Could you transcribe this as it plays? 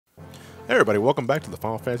Hey everybody, welcome back to the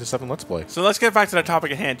Final Fantasy VII Let's Play. So let's get back to the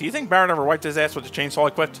topic at hand. Do you think Barrett ever wiped his ass with the chainsaw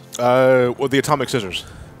equipped? Well, the atomic scissors.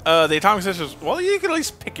 The atomic scissors. Well, you can at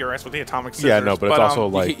least pick your ass with the atomic scissors. Yeah, no, but it's also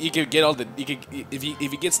like you could get all the if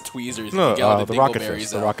he gets tweezers, no, you can get all the the rocket dingleberries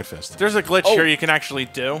fist. out. The rocket fist. There's a glitch here you can actually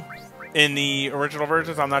do in the original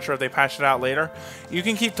versions. I'm not sure if they patched it out later. You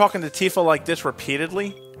can keep talking to Tifa like this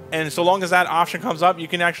repeatedly, and so long as that option comes up, you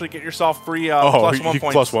can actually get yourself free plus 1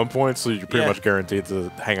 point. Plus 1 point, so you're pretty much guaranteed to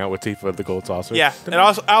hang out with Tifa at the gold saucer. Yeah, and I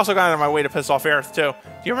also got out of my way to piss off Aerith too.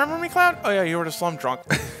 Do you remember me, Cloud? Oh yeah, you were the slum drunk.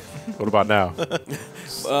 What about now?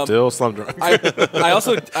 Still slum drunk. I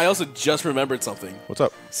also just remembered something. What's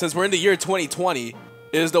up? Since we're in the year 2020,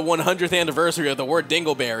 it is the 100th anniversary of the word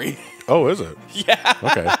dingleberry. Oh, is it? Yeah.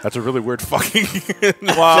 Okay, that's a really weird fucking.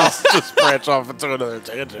 Well, just branch off into another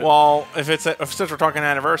tangent. well, since we're talking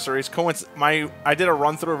anniversaries, I did a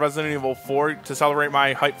run through of Resident Evil 4 to celebrate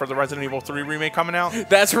my hype for the Resident Evil 3 remake coming out.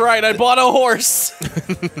 That's right. I bought a horse.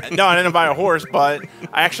 No, I didn't buy a horse, but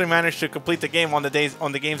I actually managed to complete the game on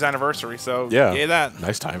the game's anniversary. So yeah, that.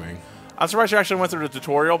 nice timing. I'm surprised you actually went through the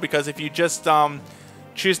tutorial, because if you just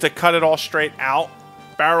choose to cut it all straight out,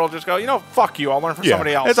 Barrett will just go, fuck you, I'll learn from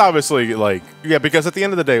somebody else. It's obviously like, because at the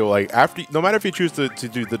end of the day, like, no matter if you choose to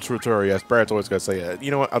do the tutorial, yes, Barrett's always going to say,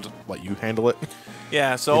 you know what, I'll just let you handle it.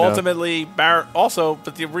 Yeah, so ultimately, Barrett also,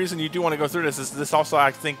 but the reason you do want to go through this is this also,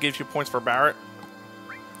 I think, gives you points for Barrett.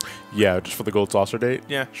 Yeah, just for the gold saucer date?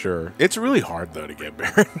 Yeah. Sure. It's really hard, though, to get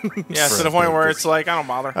Barrett. Yeah, to the point where it's like, I don't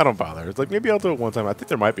bother. I don't bother. It's like, maybe I'll do it one time. I think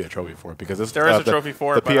there might be a trophy for it, because there is a trophy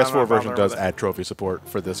for it, the but I'm PS4 not version does with add trophy support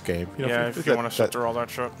for this game. Yeah, if you want to sit through all that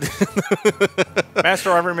shit.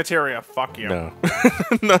 Master every materia, fuck you. No.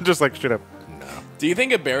 Not just like, straight up, no. Do you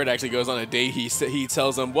think if Barrett actually goes on a date, he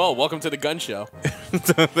tells them, well, welcome to the gun show?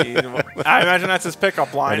 I imagine that's his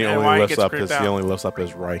pickup line, And he only lifts up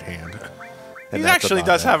his right hand. He actually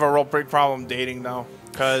does have a real big problem dating, though,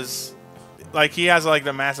 because like he has like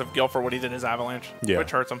the massive guilt for what he did in his Avalanche,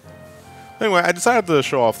 which hurts him. Anyway, I decided to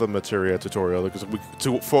show off the Materia tutorial because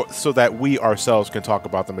so that we ourselves can talk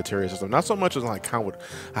about the Materia system, not so much as like how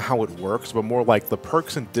it works, but more like the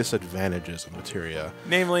perks and disadvantages of Materia.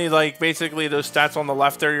 Namely, like basically those stats on the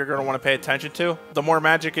left there, you're going to want to pay attention to. The more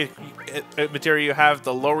magic materia you have,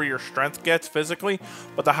 the lower your strength gets physically,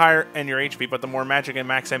 but the higher and your HP, but the more magic and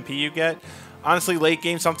max MP you get. Honestly, late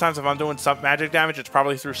game, sometimes if I'm doing some magic damage, it's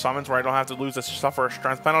probably through summons where I don't have to suffer a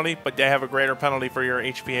strength penalty, but they have a greater penalty for your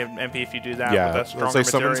HP and MP if you do that. Yeah, with that let's say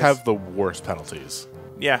summons have the worst penalties.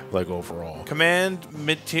 Yeah. Like overall. Command,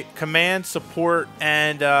 support,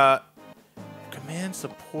 and command,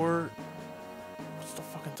 support. What's the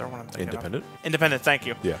fucking third one I'm thinking Independent? of? Independent, thank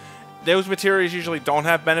you. Yeah. Those materials usually don't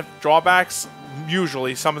have drawbacks.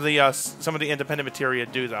 Usually, some of the independent materia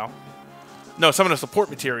do, though. No, some of the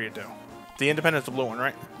support materia do. The independent's the blue one,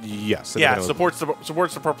 right? Yes. Yeah, supports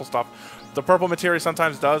the purple stuff. The purple materia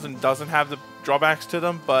sometimes does and doesn't have the drawbacks to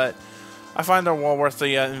them, but I find they're well worth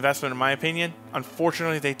the investment in my opinion.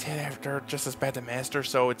 Unfortunately, they're just as bad to master,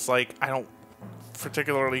 so it's like I don't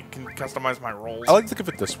particularly can customize my roles. I like to think of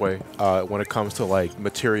it this way when it comes to like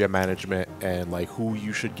materia management and like who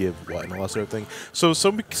you should give what and all that sort of thing. So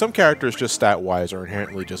some characters just stat wise are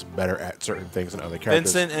inherently just better at certain things than other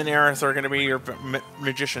characters. Vincent and Aerith are going to be your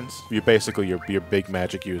magicians. You're basically your big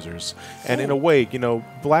magic users, and in a way,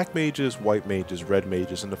 black mages, white mages, red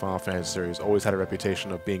mages in the Final Fantasy series always had a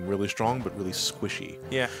reputation of being really strong but really squishy.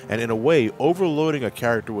 Yeah. And in a way, overloading a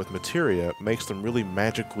character with materia makes them really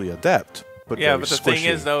magically adept. But the thing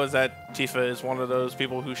is, though, is that Tifa is one of those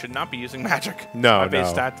people who should not be using magic for base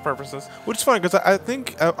stat purposes. Which is funny, because I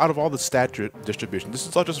think out of all the stat distribution, this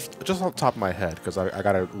is all just off the top of my head, because I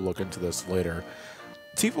got to look into this later.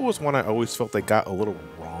 Tifa was one I always felt they got a little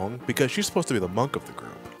wrong, because she's supposed to be the monk of the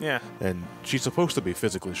group. Yeah. And she's supposed to be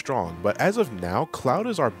physically strong. But as of now, Cloud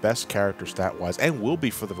is our best character stat-wise, and will be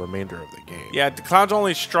for the remainder of the game. Yeah, Cloud's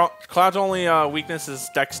only weakness is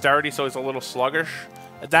dexterity, so he's a little sluggish.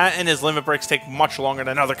 That and his limit breaks take much longer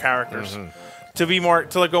than other characters.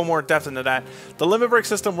 To go more depth into that, the limit break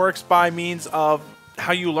system works by means of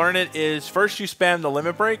how you learn it is first you spam the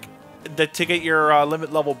limit break to get your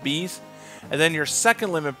limit level Bs, and then your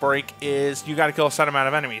second limit break is you got to kill a set amount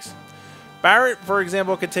of enemies. Barrett, for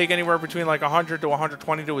example, could take anywhere between like 100 to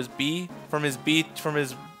 120 to his B from his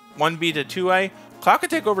 1B to 2A. Cloud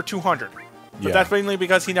could take over 200. But that's mainly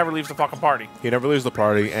because he never leaves the fucking party. He never leaves the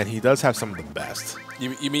party, and he does have some of the best.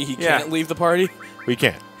 You mean he can't leave the party? We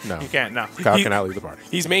can't. No. You can't, no. Cloud cannot leave the party.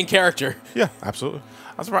 He's main character. Yeah, absolutely.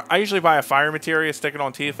 I usually buy a fire materia, stick it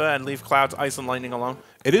on Tifa, and leave Cloud's ice and lightning alone.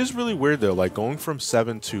 It is really weird, though, like going from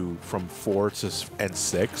 4 to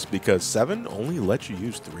 6, because 7 only lets you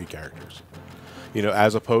use 3 characters. You know,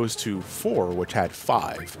 as opposed to 4, which had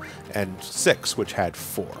 5, and 6, which had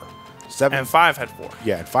 4. 7 And 5 had 4.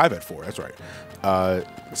 Yeah, and 5 had 4. That's right.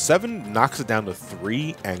 7 knocks it down to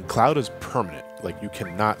 3, and Cloud is permanent. Like, you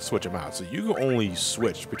cannot switch them out. So you can only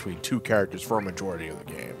switch between 2 characters for a majority of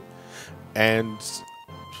the game. And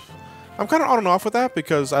I'm kind of on and off with that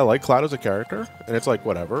because I like Cloud as a character, and it's like,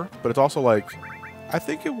 whatever. But it's also like, I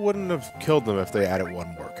think it wouldn't have killed them if they added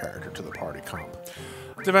 1 more character to the party comp.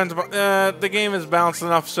 Depends. The game is balanced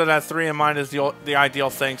enough so that 3 in mind is the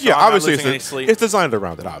ideal thing. So Yeah, I'm obviously not losing any sleep. it's designed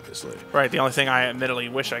around it, obviously. Right. The only thing I admittedly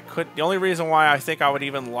wish I could. The only reason why I think I would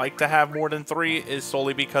even like to have more than 3 is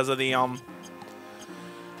solely because of the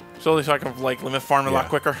solely so I can like limit farm a lot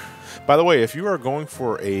quicker. By the way, if you are going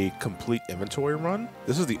for a complete inventory run,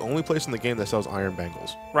 this is the only place in the game that sells iron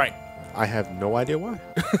bangles. Right. I have no idea why.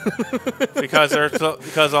 because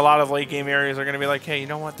a lot of late game areas are going to be like, hey, you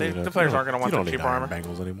know what? The players aren't going to want the cheaper armor.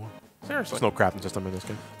 Bangles anymore. Seriously. There's no crafting system in this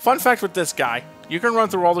game. Fun fact with this guy, you can run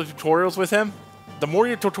through all the tutorials with him. The more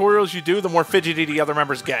tutorials you do, the more fidgety the other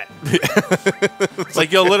members get. It's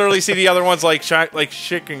like you'll literally see the other ones like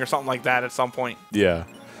shaking or something like that at some point. Yeah.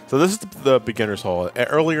 So this is the beginner's hall.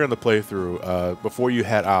 Earlier in the playthrough, before you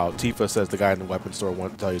head out, Tifa says the guy in the weapon store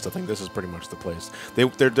wants to tell you something. This is pretty much the place.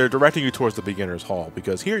 They're directing you towards the beginner's hall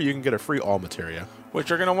because here you can get a free all materia. Which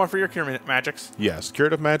you're going to want for your cure magics. Yes,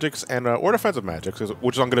 curative magics and or defensive magics,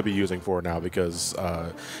 which I'm going to be using for now because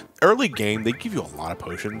early game they give you a lot of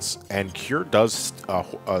potions and cure does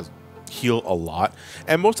heal a lot.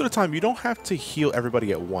 And most of the time you don't have to heal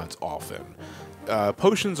everybody at once often.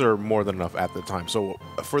 Potions are more than enough at the time. So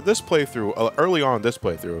for this playthrough, early on in this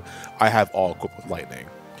playthrough, I have all equipped with lightning.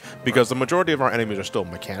 Because the majority of our enemies are still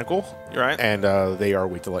mechanical. You're right. And they are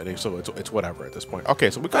weak to lightning, so it's whatever at this point. Okay,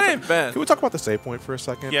 so can we talk about the save point for a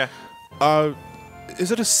second? Yeah.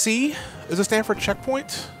 Is it a C? Does it stand for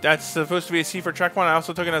checkpoint? That's supposed to be a C for checkpoint. I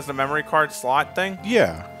also took it as the memory card slot thing.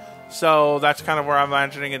 Yeah. So that's kind of where I'm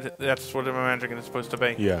imagining it. That's what I'm imagining it's supposed to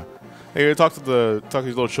be. Yeah. Hey, talk to these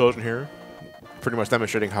little children here. Pretty much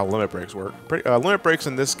demonstrating how limit breaks work. Limit breaks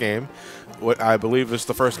in this game, what I believe is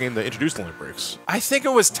the first game that introduced limit breaks. I think it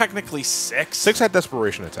was technically 6. 6 had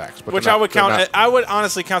desperation attacks, but which I would count. I would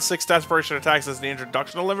honestly count 6 desperation attacks as the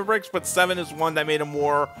introduction of limit breaks, but 7 is one that made them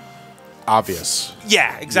more obvious.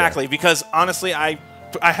 Yeah, exactly. Yeah. Because honestly, I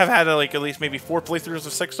have had like at least maybe 4 playthroughs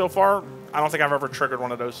of 6 so far. I don't think I've ever triggered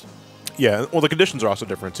one of those. Yeah, well, the conditions are also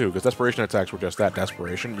different, too, because desperation attacks were just that,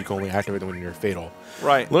 desperation. You can only activate them when you're fatal.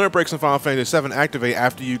 Right. Limit breaks in Final Fantasy VII activate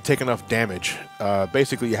after you take enough damage.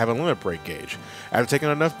 Basically, you have a limit break gauge. After taking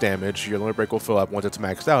enough damage, your limit break will fill up. Once it's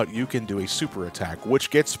maxed out, you can do a super attack,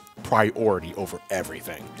 which gets priority over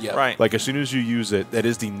everything. Yeah. Right. Like, as soon as you use it, that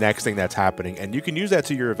is the next thing that's happening, and you can use that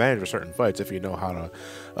to your advantage for certain fights if you know how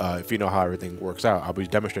how everything works out. I'll be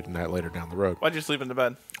demonstrating that later down the road. Why'd you sleep in the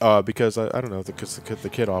bed? Because, I don't know, the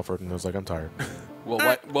kid offered, and I was like, I'm tired.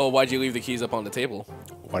 Well, why'd you leave the keys up on the table?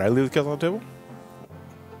 Why'd I leave the keys on the table?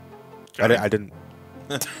 I didn't.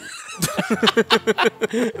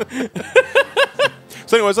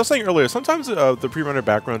 So anyways, I was saying earlier, sometimes the pre-rendered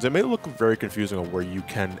backgrounds, it may look very confusing on where you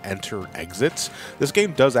can enter exits. This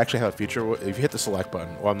game does actually have a feature, if you hit the select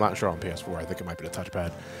button, well, I'm not sure on PS4, I think it might be the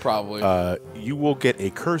touchpad. Probably. You will get a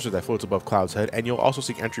cursor that floats above Cloud's head, and you'll also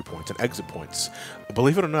see entry points and exit points.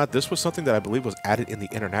 Believe it or not, this was something that I believe was added in the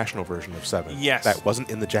international version of 7. Yes. That wasn't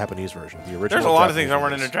in the Japanese version. The original There's a lot of Japanese things that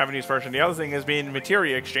weren't in the Japanese version. The other thing is being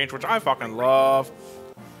Materia Exchange, which I fucking love.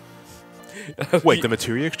 Wait, the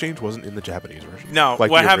Materia Exchange wasn't in the Japanese version? No, like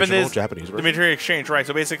what the happened original is Japanese version? the Materia Exchange, right?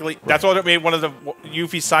 So basically, that's what made one of the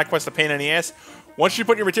Yuffie's side quests a pain in the ass. Once you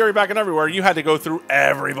put your Materia back in everywhere, you had to go through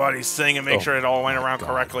everybody's thing and make sure it all went around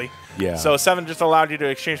correctly. Yeah. So 7 just allowed you to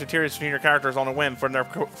exchange Materia between your characters on a whim from their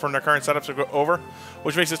current setups to go over,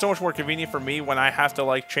 which makes it so much more convenient for me when I have to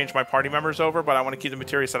like change my party members over, but I want to keep the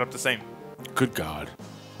Materia setup the same. Good God.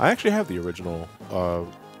 I actually have the original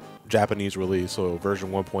Japanese release, so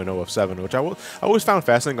version 1.0 of 7, which I always found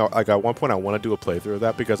fascinating. Like at one point I want to do a playthrough of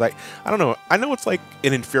that because I don't know, I know it's like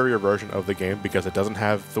an inferior version of the game because it doesn't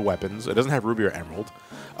have the weapons, it doesn't have Ruby or Emerald.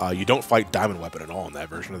 You don't fight Diamond Weapon at all in that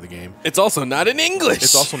version of the game. It's also not in English.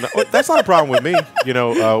 It's also not, that's not a problem with me. You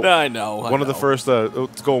know, I know. One of the first, to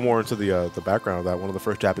go more into the background of that, one of the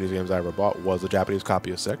first Japanese games I ever bought was a Japanese copy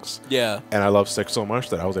of 6. Yeah. And I love 6 so much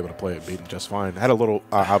that I was able to play it beaten just fine. I had a little,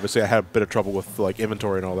 obviously I had a bit of trouble with like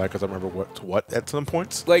inventory and all that because I remember what at some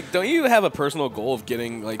points. Like, don't you have a personal goal of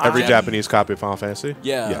getting like every Japanese copy of Final Fantasy?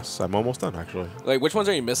 Yeah. Yes, I'm almost done actually. Like, which ones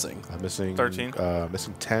are you missing? I'm missing 13.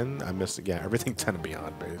 Missing 10. I'm missing everything 10 and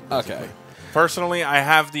beyond. Basically. Okay. Personally, I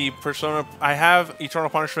have the Eternal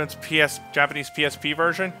Punishment's Japanese PSP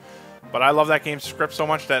version, But I love that game's script so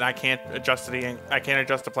much that I can't adjust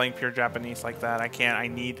to playing pure Japanese like that. I can't.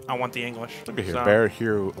 I want the English. Look at here. Bear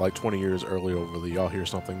here like 20 years early over the y'all hear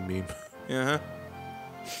something meme. Uh-huh.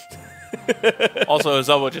 Also, his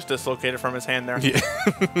elbow just dislocated from his hand there. Yeah.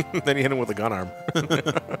 Then he hit him with a gun arm.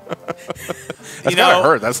 That's gotta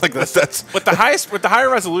hurt. That's with the higher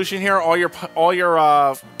resolution here. All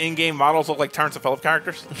your in-game models look like Terrence of Phillip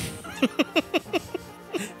characters.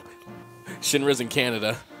 Shinra's in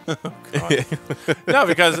Canada. No,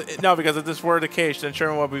 because if this were the case, then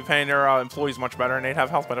Sherman would be paying their employees much better, and they'd have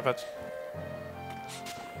health benefits.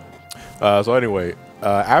 So anyway,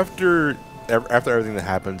 after everything that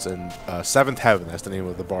happens in Seventh Heaven, that's the name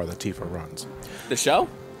of the bar that Tifa runs. The show?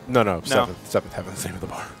 No. Seventh Heaven, that's the name of the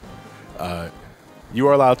bar. You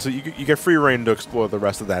are allowed to. You get free reign to explore the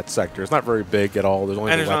rest of that sector. It's not very big at all. There's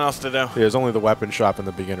nothing else to do. There's only the weapon shop and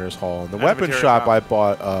the beginner's hall. And the weapon shop, I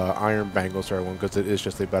bought iron bangles for everyone because it is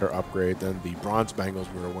just a better upgrade than the bronze bangles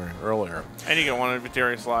we were wearing earlier. And you get one in a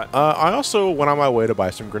Materia slot. I also went on my way to buy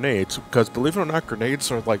some grenades because, believe it or not, grenades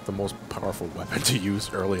are like the most powerful weapon to use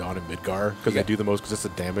early on in Midgar because they do the most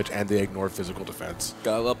consistent damage and they ignore physical defense.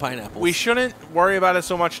 Gotta love pineapples. We shouldn't worry about it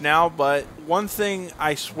so much now, but one thing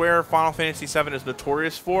I swear Final Fantasy VII is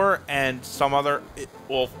notorious for, and some other,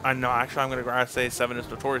 I'm going to say 7 is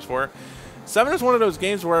notorious for. 7 is one of those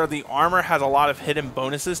games where the armor has a lot of hidden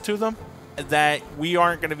bonuses to them that we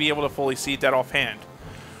aren't going to be able to fully see that offhand.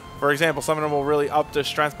 For example, some of them will really up the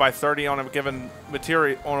strength by 30 on a given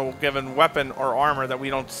material, on a given weapon or armor that we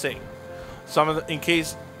don't see. Some of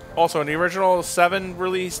the, also in the original 7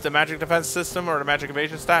 release, the magic defense system or the magic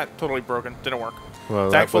evasion stat totally broken, didn't work. Well,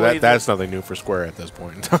 that's nothing new for Square at this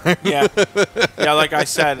point in time. Yeah, like I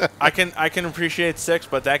said, I can appreciate 6,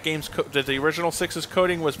 but that game's the original 6's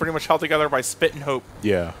coding was pretty much held together by spit and hope.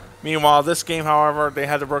 Yeah. Meanwhile, this game, however, they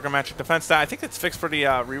had the broken magic defense stat. I think it's fixed for the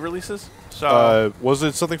re-releases. So was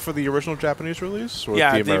it something for the original Japanese release or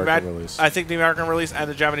yeah, the American release? I think the American release and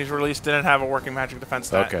the Japanese release didn't have a working magic defense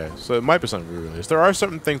stat. Okay, so it might be something re-released. There are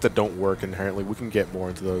certain things that don't work inherently. We can get more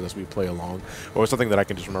into those as we play along, or something that I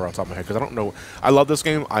can just remember off the top of my head because I don't know. I love this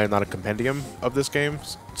game. I am not a compendium of this game,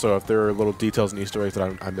 so if there are little details and Easter eggs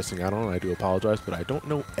that I'm missing out on, I do apologize. But I don't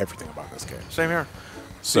know everything about this game. Same here.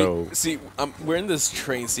 So see, we're in this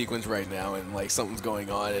train sequence right now, and like something's going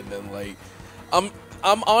on, and then like I'm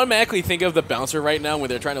automatically thinking of the bouncer right now when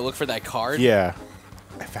they're trying to look for that card. Yeah,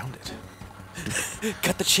 I found it.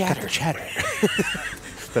 Cut the chatter.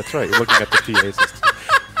 That's right. You're looking at the PA system.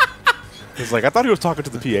 It's like I thought he was talking to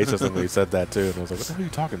the PA system when he said that too, and I was like, "What the hell are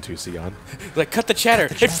you talking to, Sion?" Like, cut the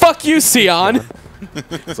chatter. Hey, fuck you, Sion.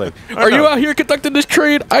 It's like, are you out here conducting this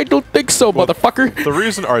trade? I don't think so, motherfucker. The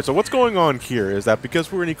reason, all right. So what's going on here is that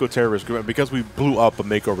because we're an eco-terrorist group and because we blew up a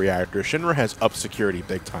Mako reactor, Shinra has upped security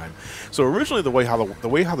big time. So originally, the way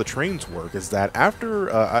how the trains work is that after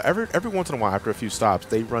every once in a while, after a few stops,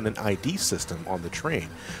 they run an ID system on the train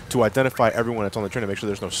to identify everyone that's on the train and make sure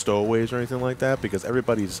there's no stowaways or anything like that, because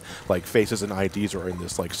everybody's like faces and IDs are in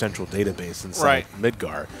this like central database inside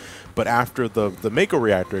Midgar. But after the Mako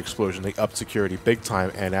reactor explosion, they upped security big time,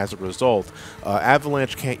 and as a result,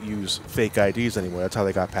 Avalanche can't use fake IDs anymore. That's how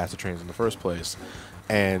they got past the trains in the first place.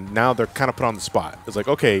 And now they're kind of put on the spot. It's like,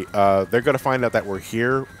 okay, they're going to find out that we're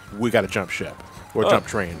here. We got to jump ship or jump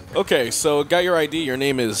train. Okay, so got your ID. Your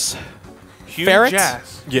name is Huge Ferret?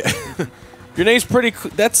 Ass. Yeah. Your name's pretty.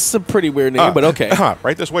 That's a pretty weird name, but okay.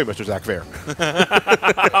 Right this way, Mr. Zach Fair.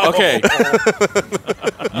 Okay.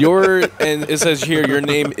 And it says here your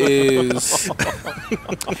name is.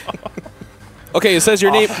 Okay, it says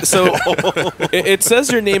your name. So it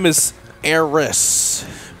says your name is Eris.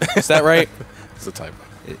 Is that right? It's a typo.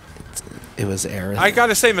 It was Eris. I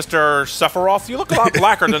gotta say, Mr. Sephiroth, you look a lot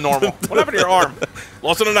blacker than normal. What happened to your arm?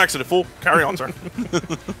 Lost in an accident, fool. Carry on, sir.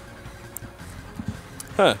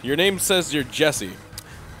 Huh? Your name says you're Jesse.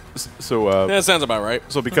 So that sounds about right.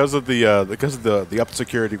 So because of the upped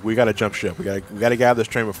security, we got to jump ship. We got to get out of this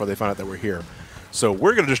train before they find out that we're here. So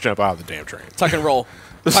we're gonna just jump out of the damn train. Tuck and roll.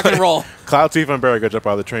 Tuck and roll. Cloud, Tifa, and Barry go jump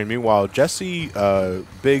out of the train. Meanwhile, Jesse,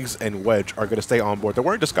 Biggs, and Wedge are gonna stay on board. They're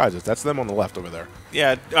wearing disguises. That's them on the left over there.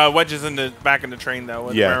 Yeah, Wedge is in the back of the train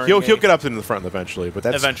though. Yeah, he'll get up into the front eventually. But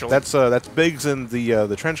that's Biggs in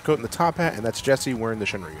the trench coat and the top hat, and that's Jesse wearing the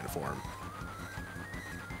Shinra uniform.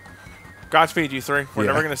 Godspeed, you three. We're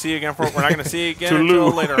never going to see you again. We're not going to see you again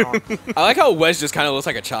until later on. I like how Wedge just kind of looks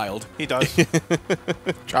like a child. He does.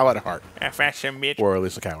 Child at heart. Fashion bitch. Or at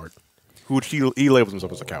least a coward. He labels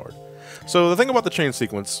himself as a coward. So the thing about the chain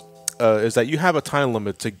sequence, is that you have a time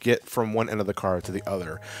limit to get from one end of the card to the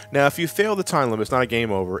other. Now, if you fail the time limit, it's not a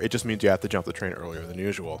game over. It just means you have to jump the train earlier than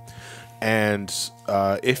usual. And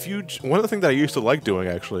if you, one of the things that I used to like doing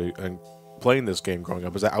actually, and playing this game growing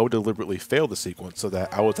up, is that I would deliberately fail the sequence so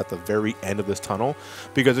that I was at the very end of this tunnel.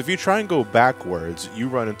 Because if you try and go backwards, you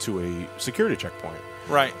run into a security checkpoint.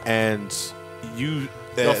 Right. And you...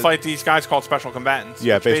 You'll fight these guys called special combatants.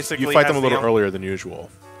 Yeah, basically you fight them a little earlier than usual.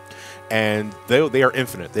 And they are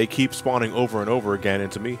infinite. They keep spawning over and over again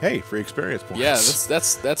into me. Hey, free experience points. Yeah,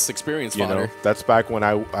 that's experience fodder. You know, that's back when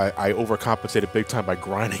I overcompensated big time by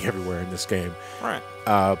grinding everywhere in this game. Right.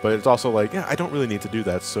 But it's also like, yeah, I don't really need to do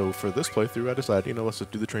that. So for this playthrough, I decided, you know, let's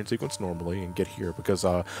just do the train sequence normally and get here. Because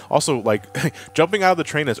also, like, jumping out of the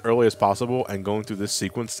train as early as possible and going through this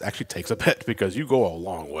sequence actually takes a bit because you go a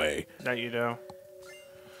long way. That you do.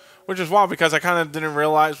 Which is wild because I kind of didn't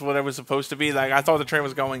realize what it was supposed to be. Like, I thought the train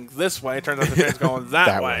was going this way. It turns out the train's going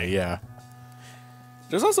that way. Yeah.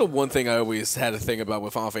 There's also one thing I always had to think about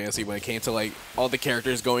with Final Fantasy when it came to like all the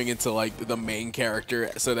characters going into like the main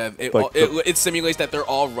character, so that it simulates that they're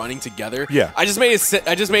all running together. Yeah.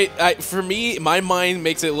 For me, my mind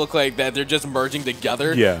makes it look like that they're just merging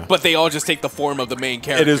together. Yeah. But they all just take the form of the main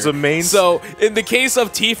character. It is a main. So in the case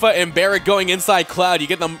of Tifa and Barret going inside Cloud, you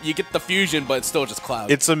get the fusion, but it's still just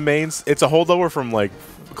Cloud. It's a holdover from like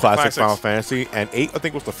classic Final Fantasy, and 8 I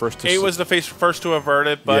think was the first to 8 was the first to avert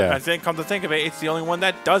it, but Yeah. I think, come to think of it, it's the only one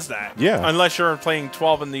that does that. Yeah. Unless you're playing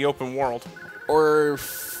 12 in the open world. Or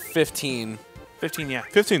 15. 15, yeah.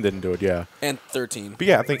 15 didn't do it, yeah. And 13. But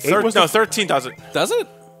yeah, I think 8 was no, 13 does it. Does it?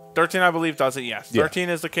 13, I believe, does it, yes. Yeah. 13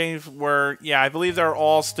 is the case where, yeah, I believe they're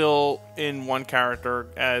all still in one character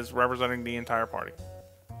as representing the entire party.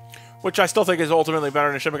 Which I still think is ultimately better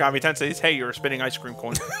than Shin Megami Tensei's, hey, you're a spinning ice cream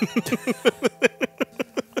cone.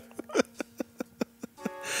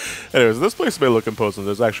 Anyways, this place may look imposing.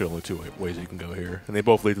 There's actually only 2 ways you can go here, and they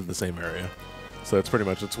both lead to the same area. So it's pretty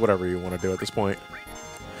much whatever you want to do at this point.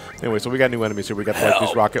 Anyway, so we got new enemies here. We got like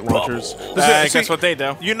these rocket launchers. Guess what they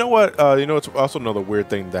do. You know what? It's also another weird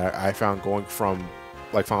thing that I found going from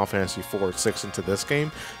like Final Fantasy 4, 6 into this game.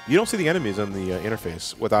 You don't see the enemies on the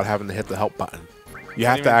interface without having to hit the help button. You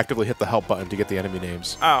have to actively hit the help button to get the enemy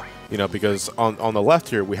names. Oh. You know, because on the left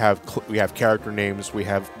here we have character names. We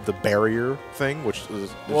have the barrier thing, which is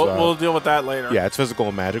we'll deal with that later. Yeah, it's physical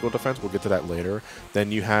and magical defense. We'll get to that later. Then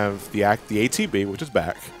you have the ATB, which is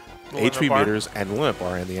back. HP meters and limp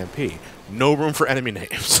are in the MP. No room for enemy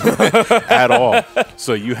names at all.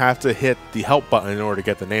 So you have to hit the help button in order to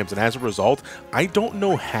get the names. And as a result, I don't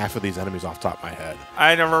know half of these enemies off the top of my head.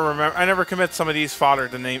 I never commit some of these fodder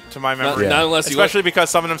to my memory. Not unless especially because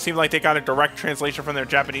some of them seem like they got a direct translation from their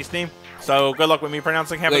Japanese name. So good luck with me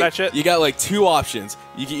pronouncing half of that shit. You got like 2 options.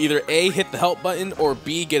 You can either A, hit the help button, or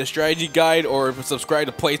B, get a strategy guide, or subscribe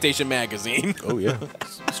to PlayStation Magazine. Oh yeah,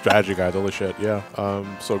 strategy guide, holy shit, yeah.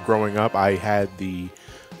 So growing up, I had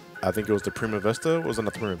I think it was the Prima Vista. Was it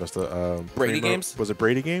not the Prima Vista? Brady Games? Was it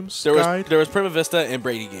Brady Games? There was Prima Vista and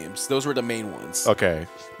Brady Games. Those were the main ones. Okay.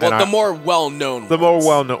 Well, the more well-known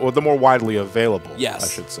the more widely available, yes. I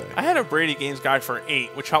should say. I had a Brady Games guide for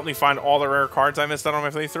 8, which helped me find all the rare cards I missed out on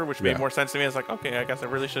my playthrough, which made more sense to me. I was like, okay, I guess I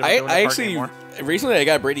really should have been doing that more. Recently I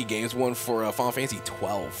got a Brady Games one for Final Fantasy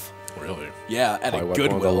 12. Really? Yeah, at a Goodwill.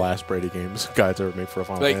 One of the last Brady Games guides ever made for a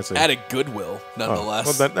Final Fantasy. At a Goodwill,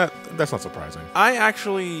 nonetheless. Well, that's not surprising. I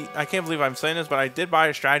can't believe I'm saying this, but I did buy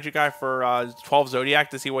a strategy guide for 12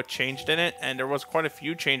 Zodiac to see what changed in it, and there was quite a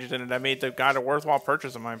few changes in it that made the guide a worthwhile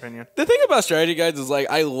purchase, in my opinion. The thing about strategy guides is, like,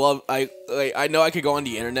 I know I could go on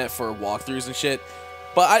the internet for walkthroughs and shit,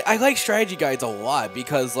 but I like strategy guides a lot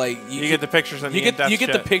because, like, you get the pictures and you get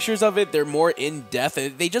the pictures of it. They're more in depth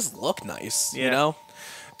and they just look nice. Yeah. You know.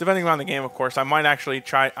 Depending on the game, of course, I might actually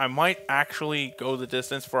go the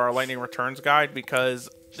distance for our Lightning Returns guide, because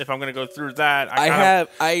if I'm going to go through that,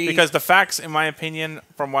 because the facts, in my opinion,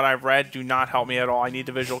 from what I've read, do not help me at all. I need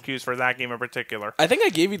the visual cues for that game in particular. I think I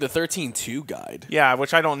gave you the 13.2 guide. Yeah,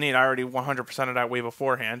 which I don't need. I already 100% of that way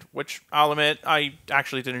beforehand, which I'll admit, I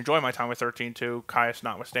actually did enjoy my time with 13.2, Caius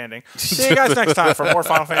notwithstanding. See you guys next time for more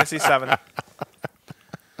Final Fantasy VII.